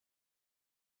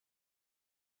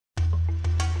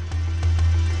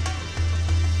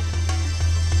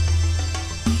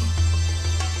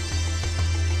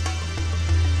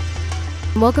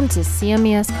Welcome to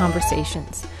CMES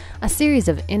Conversations, a series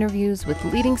of interviews with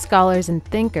leading scholars and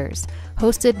thinkers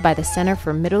hosted by the Center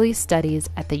for Middle East Studies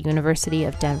at the University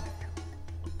of Denver.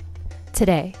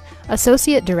 Today,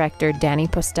 Associate Director Danny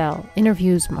Postel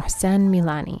interviews Mohsen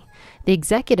Milani, the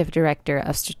Executive Director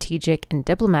of Strategic and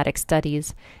Diplomatic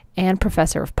Studies and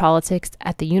Professor of Politics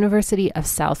at the University of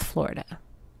South Florida.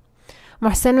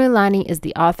 Mohsen Milani is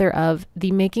the author of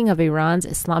The Making of Iran's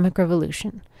Islamic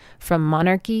Revolution, From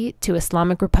Monarchy to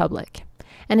Islamic Republic,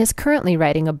 and is currently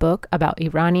writing a book about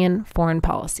Iranian foreign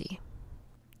policy.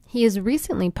 He has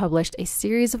recently published a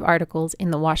series of articles in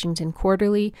the Washington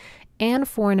Quarterly and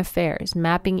Foreign Affairs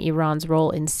mapping Iran's role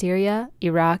in Syria,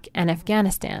 Iraq, and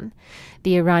Afghanistan,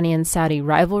 the Iranian-Saudi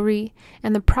rivalry,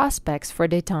 and the prospects for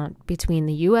détente between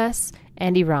the U.S.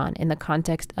 and Iran in the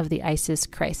context of the ISIS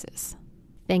crisis.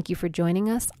 Thank you for joining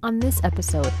us on this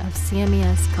episode of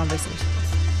CMES Conversations.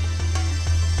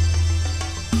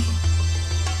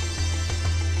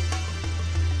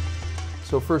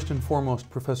 So first and foremost,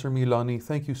 Professor Milani,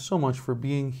 thank you so much for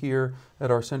being here at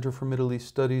our Center for Middle East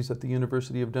Studies at the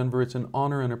University of Denver. It's an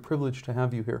honor and a privilege to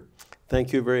have you here.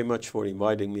 Thank you very much for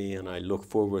inviting me, and I look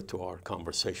forward to our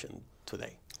conversation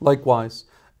today. Likewise.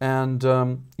 And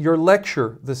your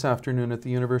lecture this afternoon at the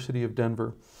University of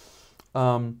Denver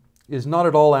is not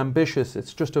at all ambitious.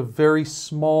 It's just a very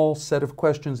small set of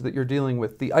questions that you're dealing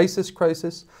with. The ISIS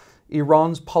crisis,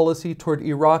 Iran's policy toward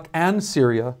Iraq and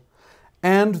Syria,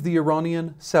 and the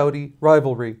Iranian-Saudi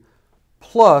rivalry,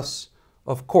 plus,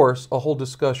 of course, a whole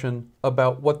discussion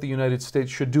about what the United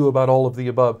States should do about all of the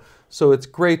above. So it's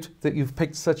great that you've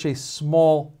picked such a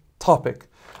small topic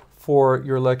for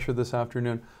your lecture this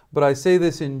afternoon. But I say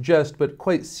this in jest, but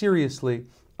quite seriously,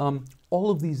 all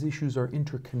of these issues are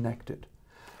interconnected.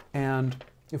 And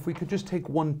if we could just take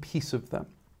one piece of them.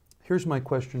 Here's my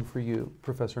question for you,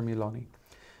 Professor Milani.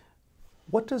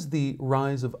 What does the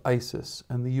rise of ISIS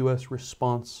and the U.S.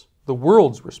 response, the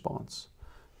world's response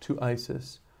to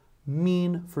ISIS,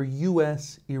 mean for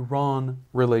U.S.-Iran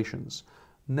relations,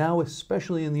 now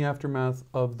especially in the aftermath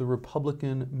of the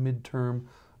Republican midterm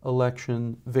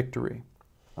election victory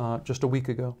just a week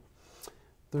ago?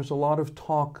 There's a lot of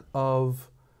talk of,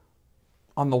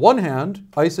 on the one hand,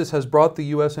 ISIS has brought the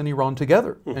U.S. and Iran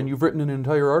together, and you've written an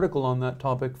entire article on that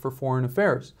topic for Foreign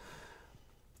Affairs.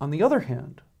 On the other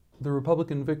hand, the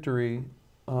Republican victory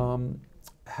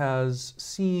has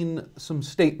seen some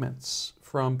statements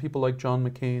from people like John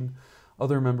McCain,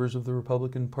 other members of the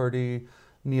Republican Party,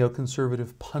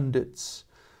 neoconservative pundits,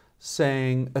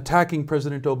 attacking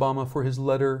President Obama for his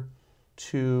letter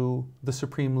to the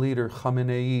Supreme Leader,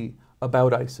 Khamenei,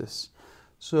 about ISIS.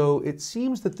 So it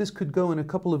seems that this could go in a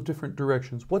couple of different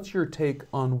directions. What's your take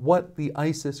on what the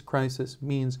ISIS crisis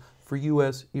means for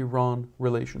U.S.-Iran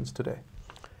relations today?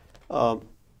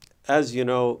 As you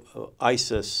know,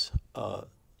 ISIS, the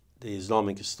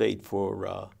Islamic State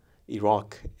for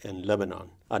Iraq and Lebanon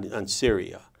and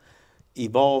Syria,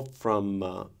 evolved from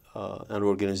an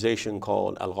organization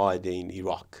called Al-Qaeda in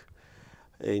Iraq.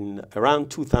 In around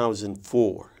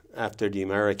 2004, after the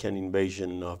American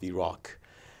invasion of Iraq,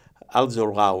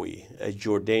 al-Zarqawi, a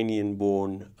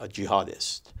Jordanian-born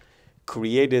jihadist,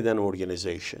 created an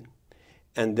organization.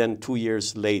 And then 2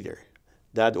 years later,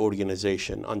 that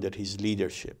organization, under his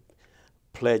leadership,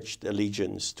 pledged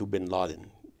allegiance to bin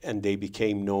Laden, and they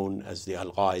became known as the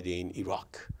Al-Qaeda in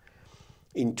Iraq.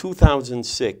 In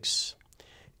 2006,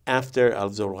 after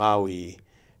al-Zarqawi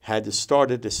had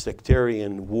started a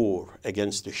sectarian war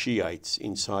against the Shiites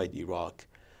inside Iraq,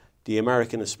 the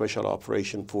American Special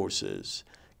Operation Forces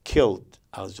killed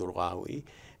al-Zarqawi,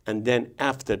 and then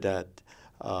after that,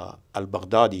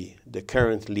 al-Baghdadi, the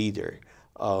current leader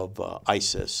of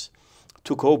ISIS,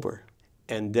 took over,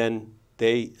 and then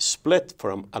they split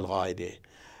from Al-Qaeda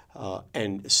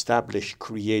and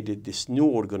created this new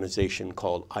organization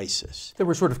called ISIS. They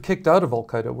were sort of kicked out of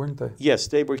Al-Qaeda, weren't they? Yes,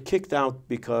 they were kicked out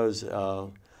because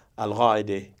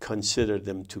Al-Qaeda considered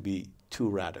them to be too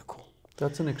radical.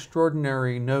 That's an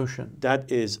extraordinary notion.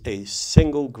 That is a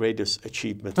single greatest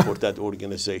achievement for that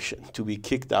organization, to be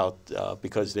kicked out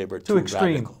because they were too extreme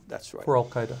radical. That's right. For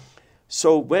Al-Qaeda.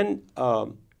 So when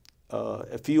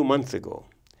a few months ago,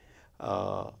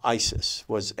 ISIS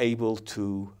was able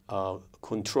to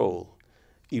control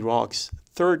Iraq's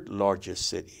third largest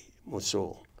city,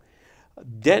 Mosul,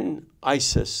 then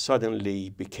ISIS suddenly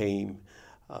became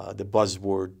the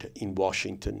buzzword in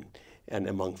Washington and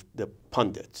among the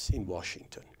pundits in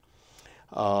Washington.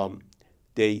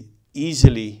 They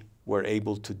easily were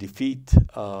able to defeat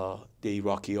the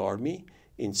Iraqi army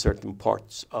in certain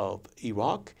parts of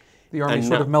Iraq. The army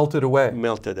sort of melted away.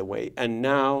 Melted away. And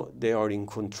now they are in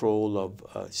control of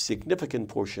a significant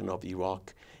portion of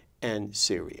Iraq and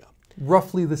Syria.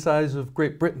 Roughly the size of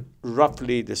Great Britain.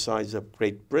 Roughly the size of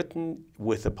Great Britain,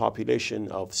 with a population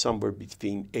of somewhere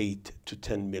between 8 to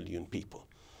 10 million people.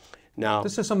 Now,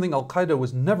 this is something Al-Qaeda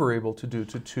was never able to do,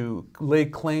 to lay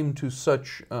claim to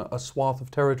such a swath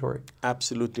of territory.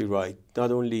 Absolutely right.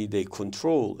 Not only they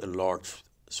control a large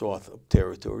swath of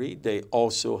territory, they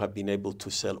also have been able to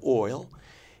sell oil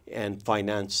and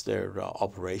finance their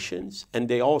operations. And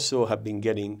they also have been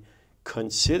getting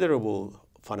considerable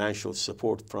financial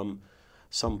support from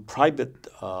some private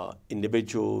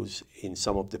individuals in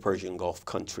some of the Persian Gulf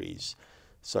countries,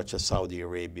 such as Saudi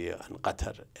Arabia and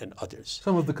Qatar and others.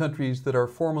 Some of the countries that are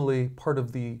formally part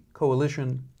of the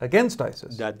coalition against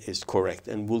ISIS. That is correct,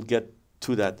 and we'll get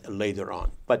to that later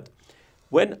on. But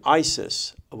when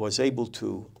ISIS was able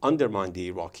to undermine the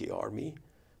Iraqi army,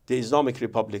 the Islamic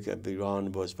Republic of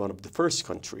Iran was one of the first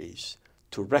countries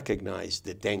to recognize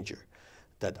the danger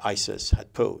that ISIS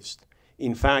had posed.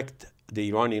 In fact, the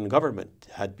Iranian government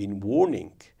had been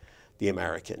warning the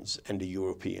Americans and the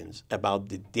Europeans about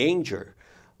the danger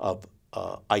of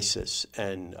ISIS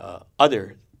and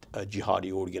other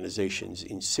jihadi organizations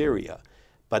in Syria.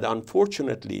 But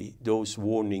unfortunately, those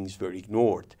warnings were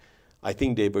ignored. I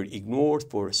think they were ignored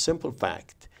for a simple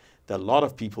fact that a lot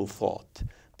of people thought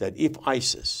that if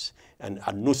ISIS and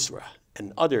al-Nusra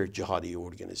and other jihadi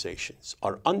organizations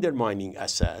are undermining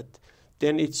Assad,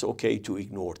 then it's okay to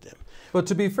ignore them. But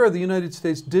to be fair, the United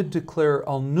States did declare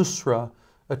al-Nusra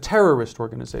a terrorist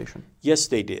organization. Yes,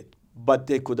 they did. But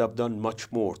they could have done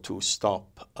much more to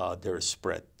stop their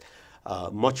spread,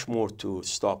 much more to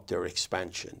stop their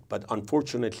expansion. But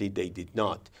unfortunately, they did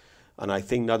not. And I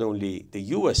think not only the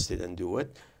U.S. didn't do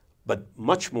it, but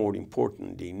much more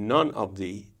importantly, none of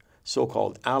the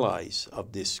so-called allies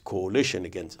of this coalition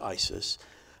against ISIS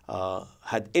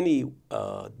had any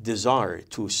desire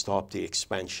to stop the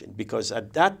expansion, because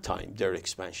at that time,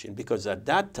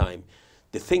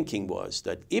 the thinking was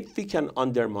that if we can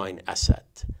undermine Assad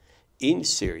in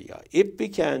Syria, if we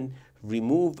can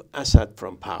remove Assad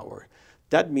from power,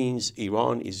 that means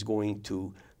Iran is going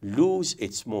to lose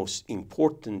its most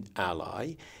important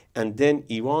ally, and then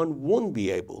Iran won't be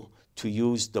able to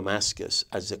use Damascus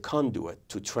as a conduit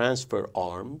to transfer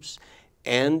arms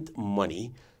and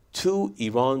money to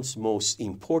Iran's most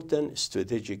important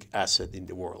strategic asset in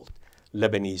the world,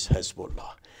 Lebanese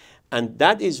Hezbollah. And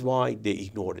that is why they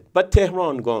ignored it. But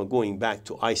Tehran, going back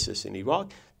to ISIS in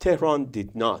Iraq, Tehran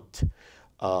did not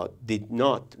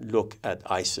look at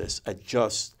ISIS as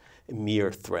just a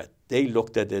mere threat. They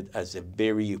looked at it as a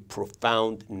very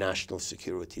profound national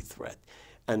security threat.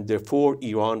 And therefore,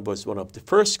 Iran was one of the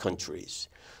first countries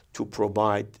to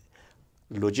provide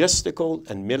logistical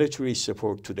and military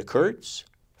support to the Kurds,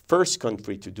 first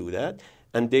country to do that.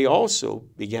 And they also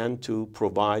began to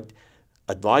provide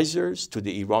advisors to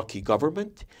the Iraqi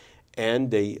government,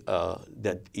 and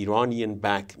that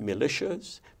Iranian-backed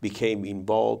militias became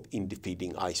involved in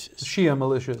defeating ISIS. Shia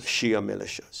militias. Shia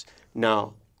militias.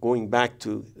 Now, going back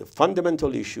to the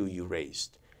fundamental issue you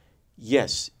raised,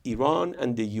 yes, Iran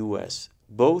and the U.S.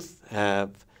 both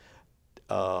have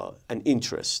an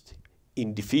interest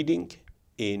in defeating,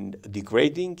 in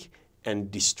degrading,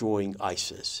 and destroying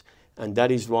ISIS. And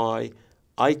that is why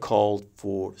I called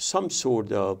for some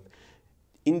sort of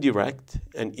indirect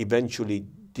and eventually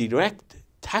direct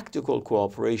tactical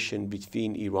cooperation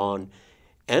between Iran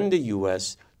and the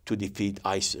U.S. to defeat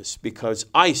ISIS, because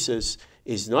ISIS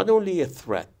is not only a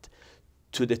threat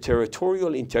to the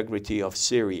territorial integrity of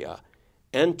Syria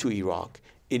and to Iraq,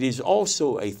 it is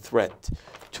also a threat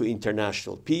to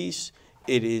international peace,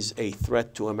 it is a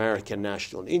threat to American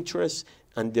national interests,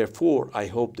 and therefore I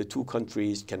hope the two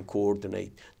countries can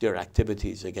coordinate their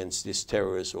activities against this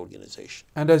terrorist organization.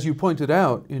 And as you pointed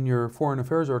out in your Foreign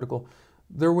Affairs article,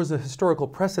 there was a historical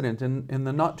precedent in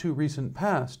the not too recent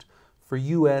past for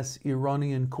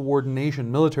U.S.-Iranian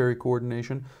coordination, military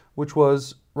coordination, which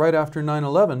was right after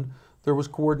 9/11, there was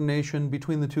coordination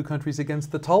between the two countries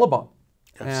against the Taliban.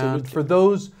 Absolutely. And for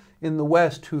those in the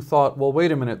West who thought, well,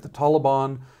 wait a minute, the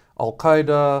Taliban,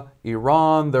 Al-Qaeda,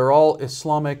 Iran, they're all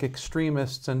Islamic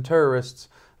extremists and terrorists,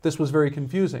 this was very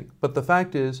confusing. But the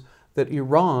fact is that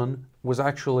Iran was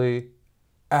actually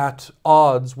at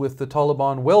odds with the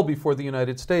Taliban well before the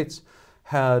United States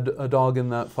had a dog in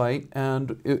that fight,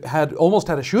 and it had almost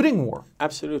had a shooting war.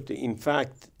 Absolutely. In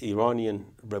fact, Iranian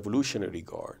Revolutionary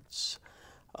Guards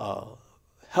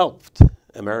helped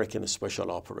American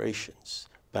Special Operations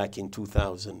back in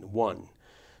 2001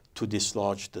 to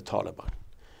dislodge the Taliban.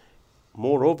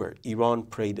 Moreover, Iran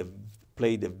played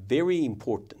a very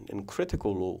important and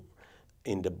critical role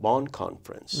in the Bonn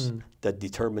Conference that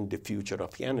determined the future of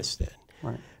Afghanistan.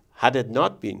 Right. Had it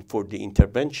not been for the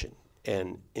intervention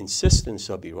and insistence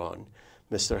of Iran,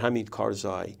 Mr. Hamid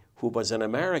Karzai, who was an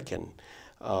American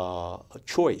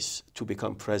choice to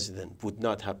become president, would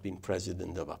not have been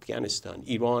president of Afghanistan.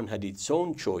 Iran had its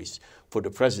own choice for the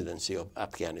presidency of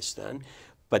Afghanistan,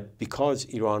 but because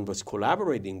Iran was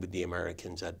collaborating with the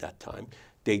Americans at that time,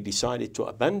 they decided to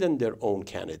abandon their own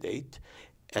candidate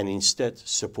and instead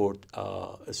support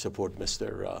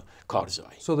Mr.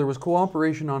 Karzai. So there was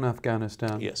cooperation on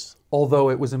Afghanistan. Yes. Although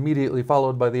it was immediately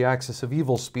followed by the axis of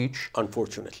evil speech.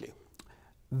 Unfortunately.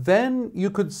 Then you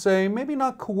could say maybe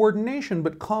not coordination,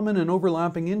 but common and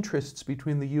overlapping interests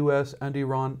between the U.S. and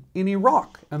Iran in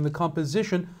Iraq and the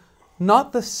composition.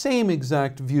 Not the same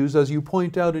exact views, as you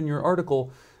point out in your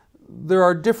article. There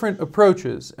are different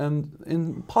approaches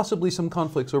and possibly some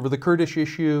conflicts over the Kurdish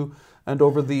issue and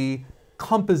over the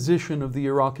composition of the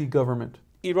Iraqi government.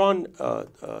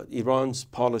 Iran's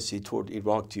policy toward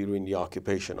Iraq during the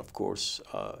occupation, of course,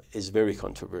 is very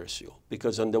controversial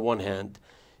because on the one hand,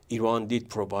 Iran did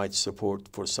provide support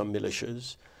for some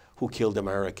militias who killed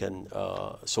American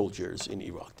soldiers in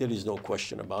Iraq. There is no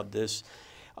question about this.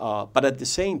 But at the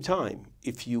same time,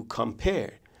 if you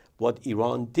compare what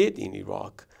Iran did in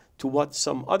Iraq to what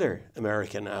some other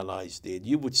American allies did,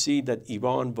 you would see that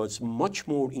Iran was much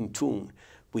more in tune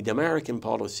with American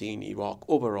policy in Iraq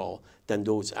overall than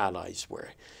those allies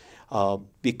were.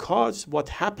 Because what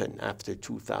happened after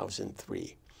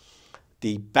 2003,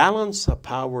 the balance of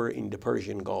power in the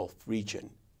Persian Gulf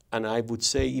region, and I would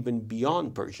say even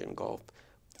beyond Persian Gulf,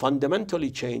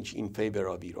 fundamentally changed in favor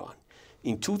of Iran.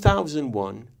 In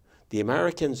 2001, the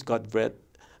Americans got rid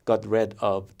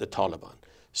of the Taliban.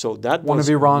 So that one was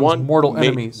of Iran's mortal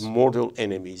enemies. Mortal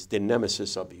enemies, the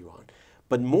nemesis of Iran.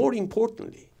 But more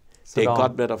importantly, they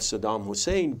got rid of Saddam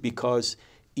Hussein because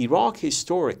Iraq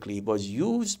historically was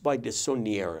used by the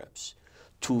Sunni Arabs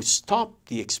to stop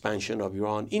the expansion of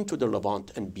Iran into the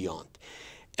Levant and beyond.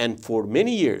 And for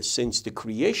many years, since the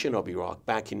creation of Iraq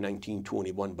back in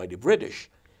 1921 by the British,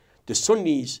 the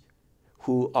Sunnis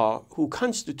who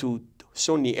constitute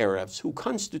Sunni Arabs, who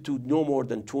constitute no more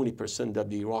than 20% of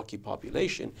the Iraqi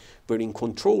population, were in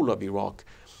control of Iraq,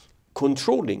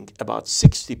 controlling about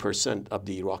 60% of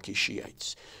the Iraqi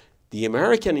Shiites. The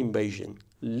American invasion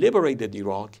liberated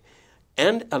Iraq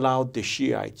and allowed the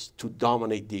Shiites to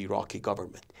dominate the Iraqi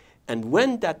government. And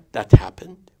when that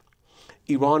happened,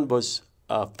 Iran was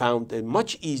found a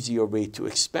much easier way to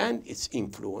expand its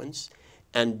influence,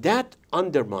 and that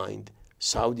undermined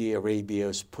Saudi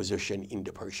Arabia's position in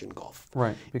the Persian Gulf.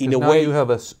 Right, because now you have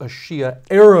a Shia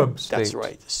Arab state. That's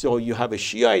right. So you have a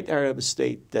Shiite Arab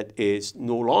state that is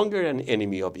no longer an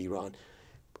enemy of Iran.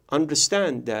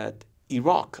 Understand that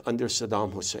Iraq under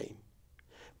Saddam Hussein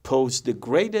posed the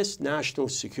greatest national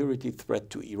security threat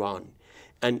to Iran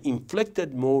and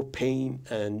inflicted more pain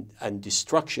and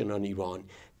destruction on Iran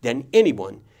than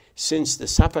anyone since the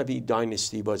Safavid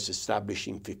dynasty was established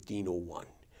in 1501.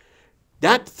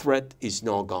 That threat is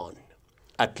now gone.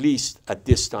 At least at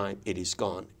this time it is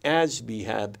gone, as we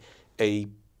have a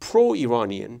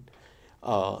pro-Iranian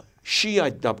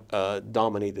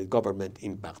Shiite-dominated government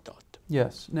in Baghdad.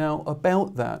 Yes. Now,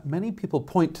 about that, many people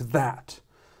point to that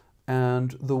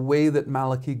and the way that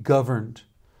Maliki governed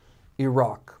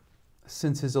Iraq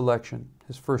since his election,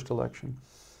 his first election,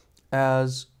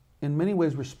 as in many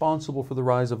ways responsible for the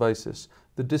rise of ISIS,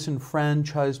 the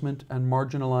disenfranchisement and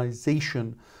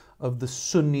marginalization of the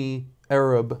Sunni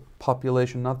Arab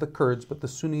population, not the Kurds, but the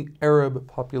Sunni Arab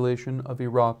population of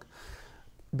Iraq.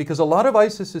 Because a lot of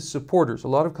ISIS's supporters, a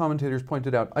lot of commentators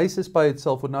pointed out, ISIS by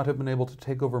itself would not have been able to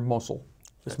take over Mosul,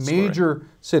 this major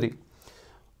city,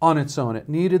 on its own. It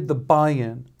needed the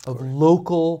buy-in of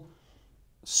local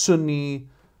Sunni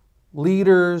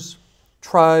leaders,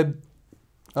 former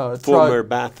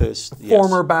Baathists.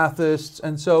 Former Baathists.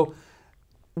 And so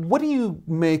what do you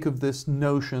make of this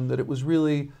notion that it was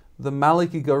really the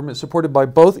Maliki government, supported by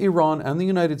both Iran and the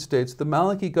United States, the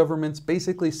Maliki government's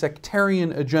basically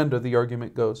sectarian agenda, the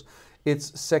argument goes,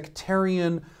 its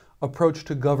sectarian approach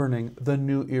to governing the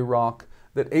new Iraq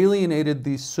that alienated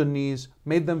these Sunnis,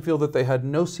 made them feel that they had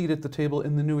no seat at the table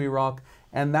in the new Iraq,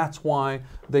 and that's why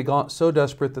they got so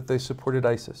desperate that they supported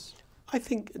ISIS? I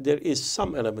think there is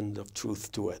some element of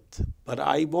truth to it, but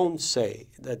I won't say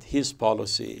that his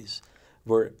policies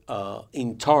were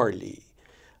entirely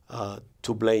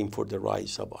to blame for the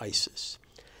rise of ISIS.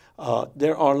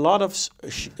 There are a lot of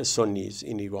Sunnis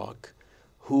in Iraq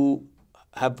who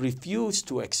have refused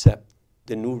to accept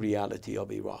the new reality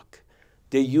of Iraq.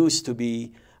 They used to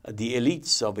be the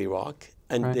elites of Iraq,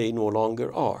 and they no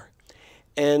longer are.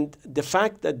 And the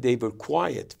fact that they were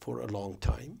quiet for a long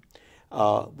time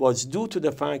was due to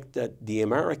the fact that the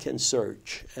American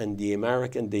surge and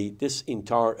this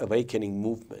entire awakening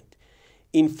movement,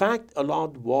 in fact,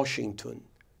 allowed Washington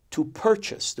to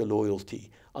purchase the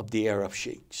loyalty of the Arab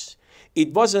sheikhs.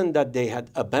 It wasn't that they had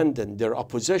abandoned their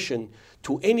opposition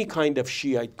to any kind of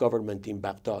Shiite government in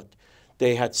Baghdad.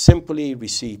 They had simply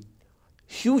received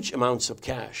huge amounts of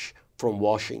cash from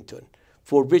Washington,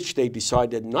 for which they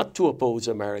decided not to oppose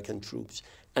American troops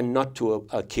and not to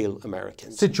kill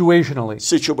Americans. Situationally.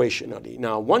 Situationally.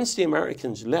 Now, once the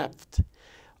Americans left,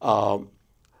 the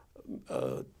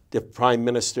prime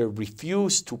minister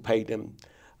refused to pay them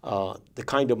the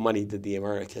kind of money that the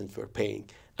Americans were paying.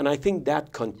 And I think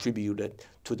that contributed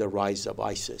to the rise of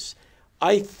ISIS.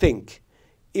 I think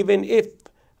even if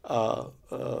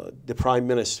the prime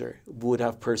minister would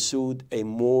have pursued a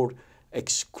more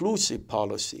exclusive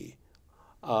policy,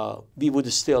 we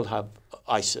would still have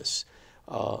ISIS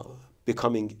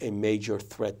becoming a major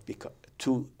threat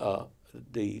to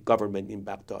the government in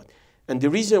Baghdad. And the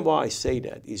reason why I say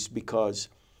that is because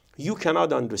you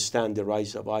cannot understand the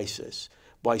rise of ISIS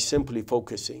by simply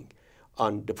focusing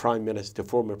on the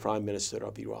former prime minister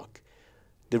of Iraq.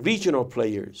 The regional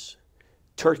players,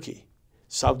 Turkey,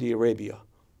 Saudi Arabia,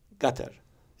 Qatar,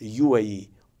 the UAE,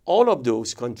 all of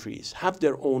those countries have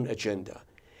their own agenda.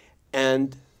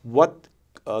 And what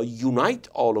unite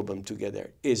all of them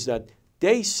together is that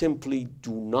they simply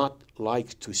do not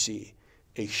like to see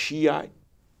a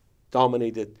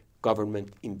Shiite-dominated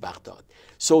government in Baghdad.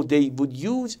 So they would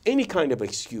use any kind of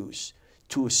excuse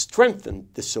to strengthen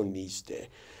the Sunnis there.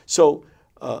 So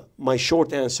my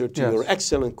short answer to your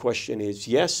excellent question is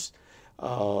yes,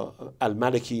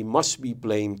 al-Maliki must be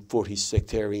blamed for his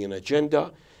sectarian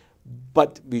agenda,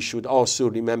 but we should also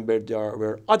remember there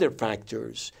were other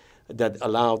factors that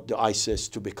allowed the ISIS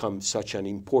to become such an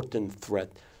important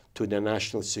threat to the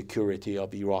national security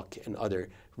of Iraq and other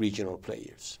regional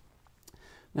players.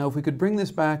 Now, if we could bring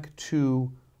this back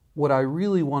to what I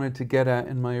really wanted to get at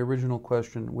in my original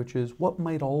question, which is what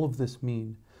might all of this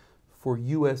mean for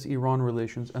U.S.-Iran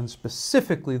relations and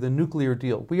specifically the nuclear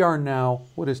deal? We are now,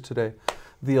 what is today?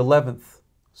 The 11th.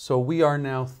 So we are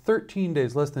now 13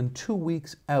 days, less than 2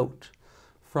 weeks out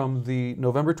from the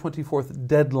November 24th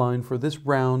deadline for this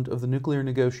round of the nuclear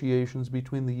negotiations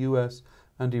between the U.S.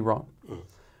 and Iran.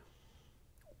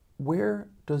 Where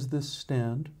does this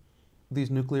stand, these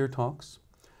nuclear talks?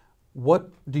 What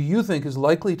do you think is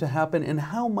likely to happen, and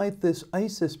how might this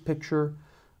ISIS picture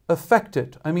affect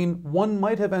it? I mean, one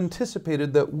might have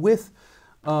anticipated that with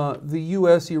the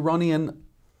U.S.-Iranian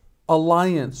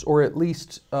alliance, or at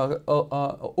least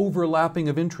overlapping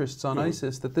of interests on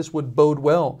ISIS, that this would bode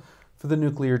well for the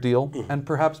nuclear deal and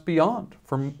perhaps beyond,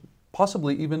 from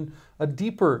possibly even a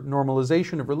deeper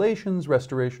normalization of relations,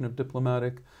 restoration of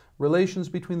diplomatic relations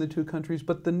between the two countries.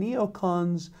 But the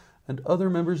neocons and other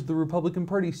members of the Republican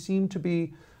Party seem to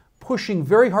be pushing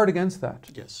very hard against that.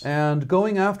 Yes. And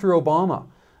going after Obama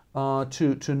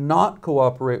to not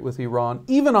cooperate with Iran,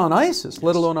 even on ISIS,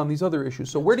 let alone on these other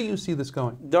issues. So where do you see this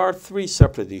going? There are three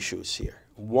separate issues here.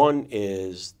 One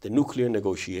is the nuclear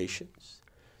negotiations.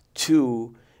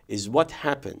 Two is what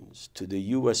happens to the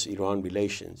U.S.-Iran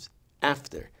relations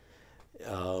after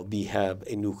we have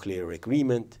a nuclear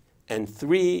agreement. And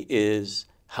three is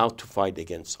how to fight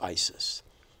against ISIS.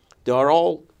 They are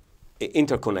all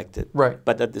interconnected, right,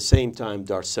 but at the same time,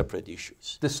 they are separate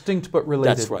issues. Distinct but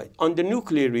related. That's right. On the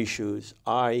nuclear issues,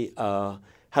 I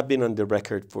have been on the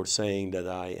record for saying that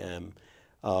I am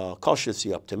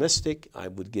cautiously optimistic. I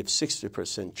would give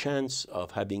 60% chance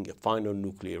of having a final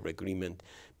nuclear agreement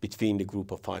between the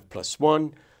group of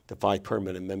 5+1, the 5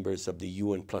 permanent members of the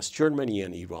UN plus Germany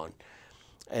and Iran.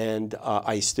 And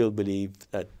I still believe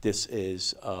that this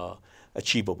is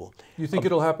achievable. You think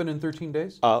it'll happen in 13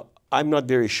 days? I'm not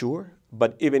very sure,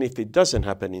 but even if it doesn't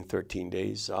happen in 13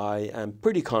 days, I am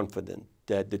pretty confident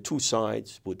that the two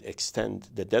sides would extend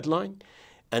the deadline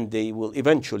and they will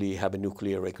eventually have a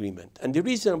nuclear agreement. And the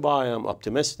reason why I'm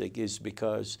optimistic is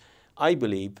because I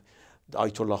believe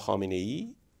Ayatollah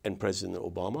Khamenei and President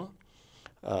Obama,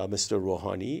 Mr.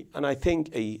 Rouhani, and I think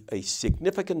a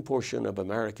significant portion of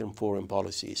American foreign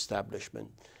policy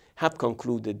establishment have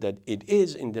concluded that it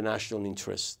is in the national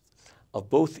interest of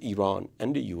both Iran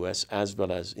and the U.S., as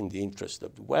well as in the interest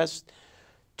of the West,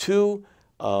 to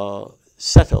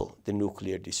settle the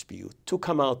nuclear dispute, to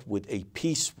come out with a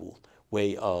peaceful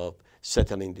way of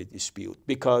settling the dispute.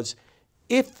 Because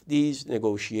if these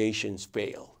negotiations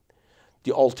fail,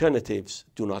 the alternatives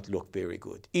do not look very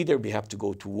good. Either we have to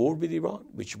go to war with Iran,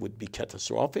 which would be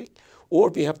catastrophic, or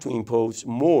we have to impose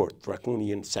more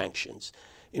draconian sanctions,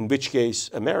 in which case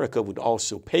America would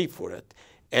also pay for it.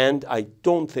 And I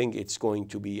don't think it's going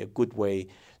to be a good way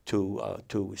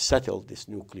to settle this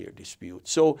nuclear dispute.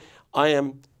 So I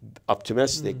am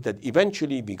optimistic that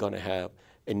eventually we're going to have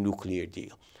a nuclear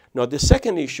deal. Now, the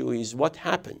second issue is what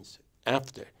happens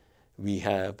after we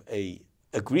have an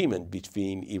agreement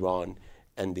between Iran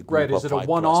and the group of 5+. Is it a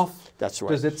one-off? That's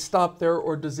right. Does it stop there,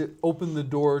 or does it open the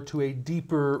door to a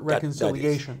deeper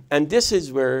reconciliation? And this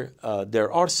is where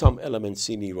there are some elements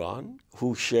in Iran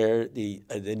who share the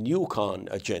neocon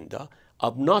agenda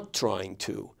of not trying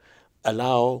to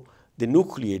allow the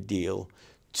nuclear deal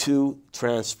to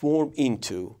transform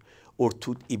into or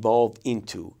to evolve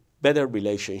into better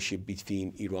relationship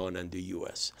between Iran and the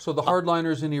U.S. So the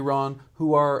hardliners in Iran,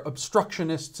 who are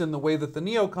obstructionists in the way that the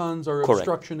neocons are Correct.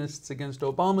 obstructionists against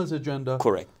Obama's agenda.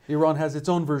 Correct. Iran has its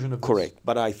own version of this. Correct.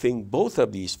 But I think both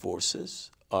of these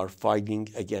forces are fighting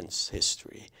against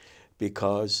history,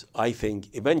 because I think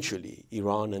eventually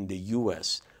Iran and the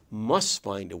U.S. must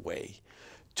find a way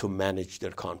to manage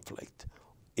their conflict.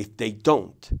 If they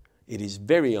don't, it is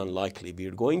very unlikely we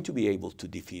are going to be able to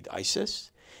defeat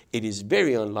ISIS. It is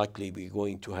very unlikely we're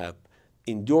going to have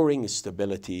enduring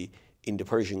stability in the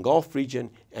Persian Gulf region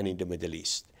and in the Middle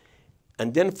East.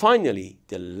 And then finally,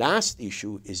 the last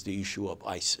issue is the issue of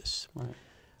ISIS. Right.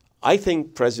 I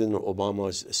think President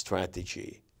Obama's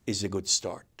strategy is a good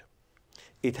start.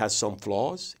 It has some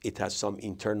flaws, it has some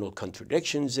internal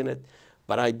contradictions in it,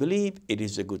 but I believe it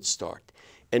is a good start.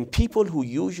 And people who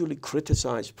usually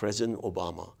criticize President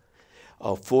Obama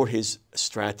for his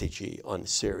strategy on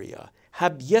Syria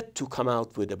have yet to come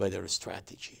out with a better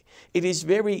strategy. It is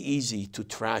very easy to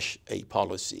trash a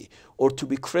policy or to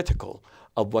be critical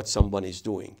of what someone is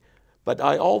doing. But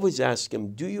I always ask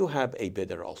him, do you have a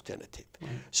better alternative? Right.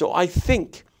 So I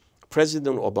think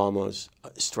President Obama's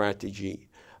strategy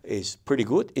is pretty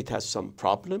good. It has some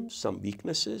problems, some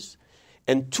weaknesses.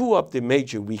 And two of the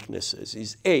major weaknesses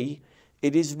is A,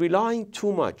 it is relying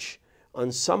too much on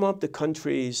some of the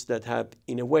countries that have,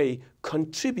 in a way,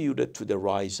 contributed to the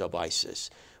rise of ISIS.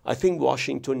 I think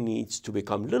Washington needs to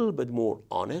become a little bit more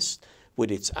honest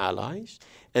with its allies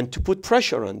and to put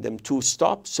pressure on them to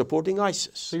stop supporting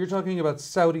ISIS. So you're talking about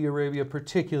Saudi Arabia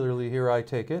particularly here, I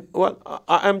take it? Well,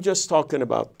 I'm just talking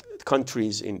about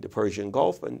countries in the Persian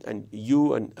Gulf, and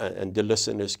you and the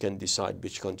listeners can decide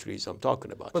which countries I'm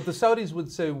talking about. But the Saudis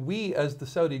would say we, as the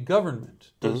Saudi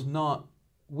government,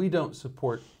 we don't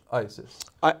support ISIS.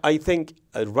 I think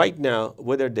right now,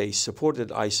 whether they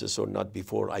supported ISIS or not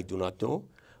before, I do not know.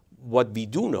 What we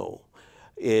do know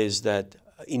is that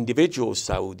individual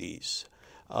Saudis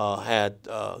had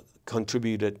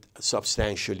contributed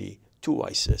substantially to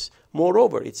ISIS.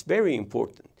 Moreover, it's very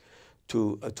important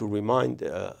to remind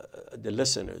the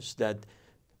listeners that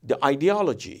the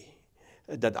ideology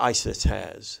that ISIS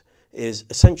has is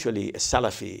essentially a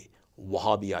Salafi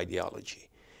Wahhabi ideology.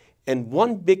 And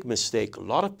one big mistake a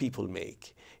lot of people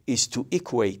make is to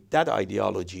equate that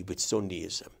ideology with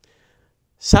Sunnism.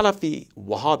 Salafi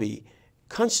Wahhabi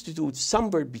constitutes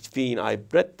somewhere between,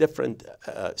 I've read different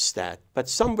stats, but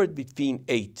somewhere between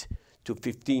 8 to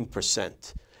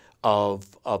 15%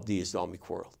 of the Islamic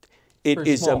world. It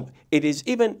is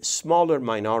even smaller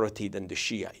minority than the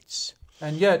Shiites.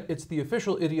 And yet it's the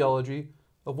official ideology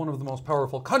of one of the most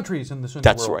powerful countries in the Sunni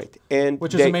world. That's right. And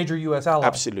which is a major U.S. ally.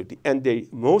 Absolutely. And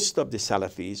most of the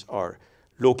Salafis are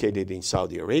located in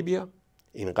Saudi Arabia,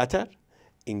 in Qatar,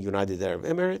 in United Arab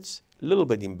Emirates, a little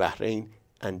bit in Bahrain,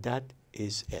 and that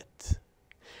is it.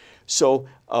 So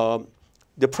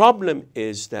the problem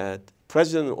is that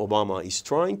President Obama is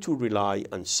trying to rely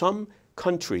on some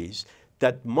countries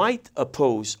that might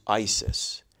oppose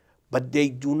ISIS, but they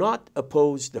do not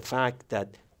oppose the fact that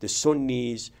the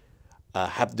Sunnis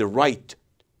have the right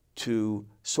to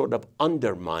sort of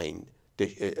undermine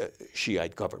the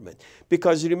Shiite government.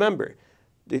 Because remember,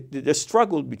 the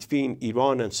struggle between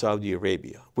Iran and Saudi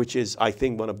Arabia, which is, I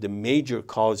think, one of the major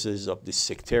causes of the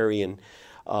sectarian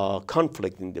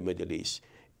conflict in the Middle East,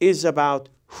 is about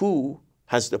who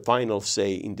has the final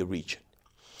say in the region.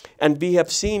 And we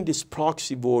have seen this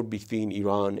proxy war between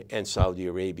Iran and Saudi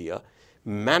Arabia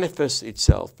manifest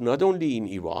itself not only in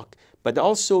Iraq, but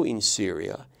also in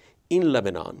Syria, in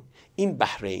Lebanon, in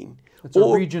Bahrain. It's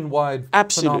a region-wide phenomenon.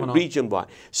 Absolutely, region-wide.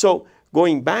 So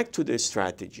going back to the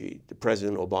strategy, the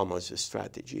President Obama's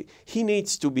strategy, he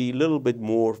needs to be a little bit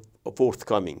more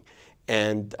forthcoming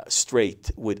and straight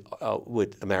with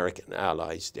American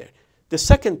allies there. The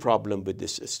second problem with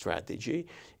this strategy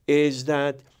is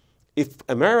that if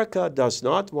America does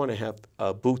not want to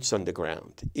have boots on the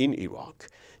ground in Iraq,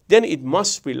 then it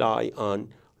must rely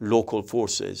on local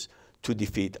forces to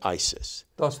defeat ISIS.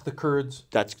 Thus the Kurds.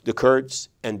 That's the Kurds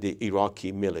and the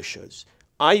Iraqi militias.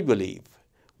 I believe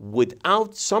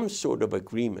without some sort of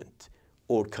agreement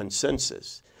or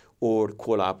consensus or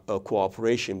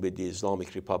cooperation with the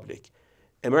Islamic Republic,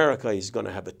 America is going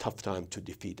to have a tough time to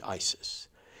defeat ISIS.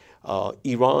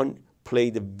 Iran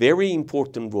played a very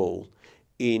important role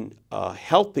in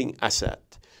helping Assad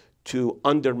to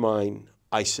undermine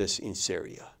ISIS in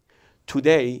Syria.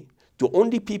 Today, the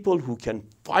only people who can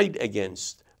fight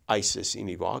against ISIS in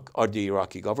Iraq are the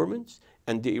Iraqi government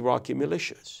and the Iraqi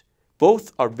militias.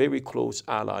 Both are very close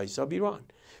allies of Iran.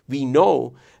 We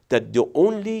know that the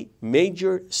only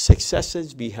major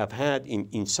successes we have had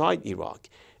inside Iraq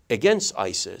against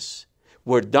ISIS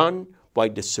were done by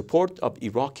the support of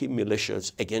Iraqi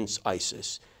militias against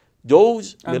ISIS.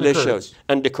 Those militias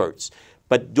and the Kurds.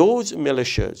 But those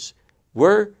militias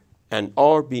were and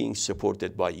are being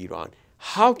supported by Iran.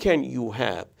 How can you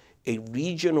have a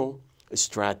regional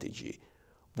strategy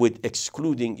with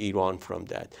excluding Iran from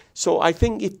that? So I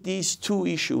think if these two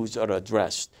issues are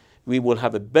addressed, we will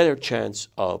have a better chance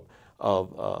of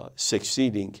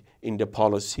succeeding in the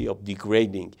policy of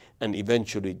degrading and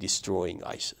eventually destroying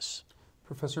ISIS.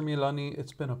 Professor Milani,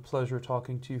 it's been a pleasure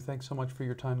talking to you. Thanks so much for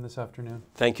your time this afternoon.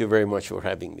 Thank you very much for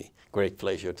having me. Great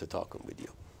pleasure to talk with you.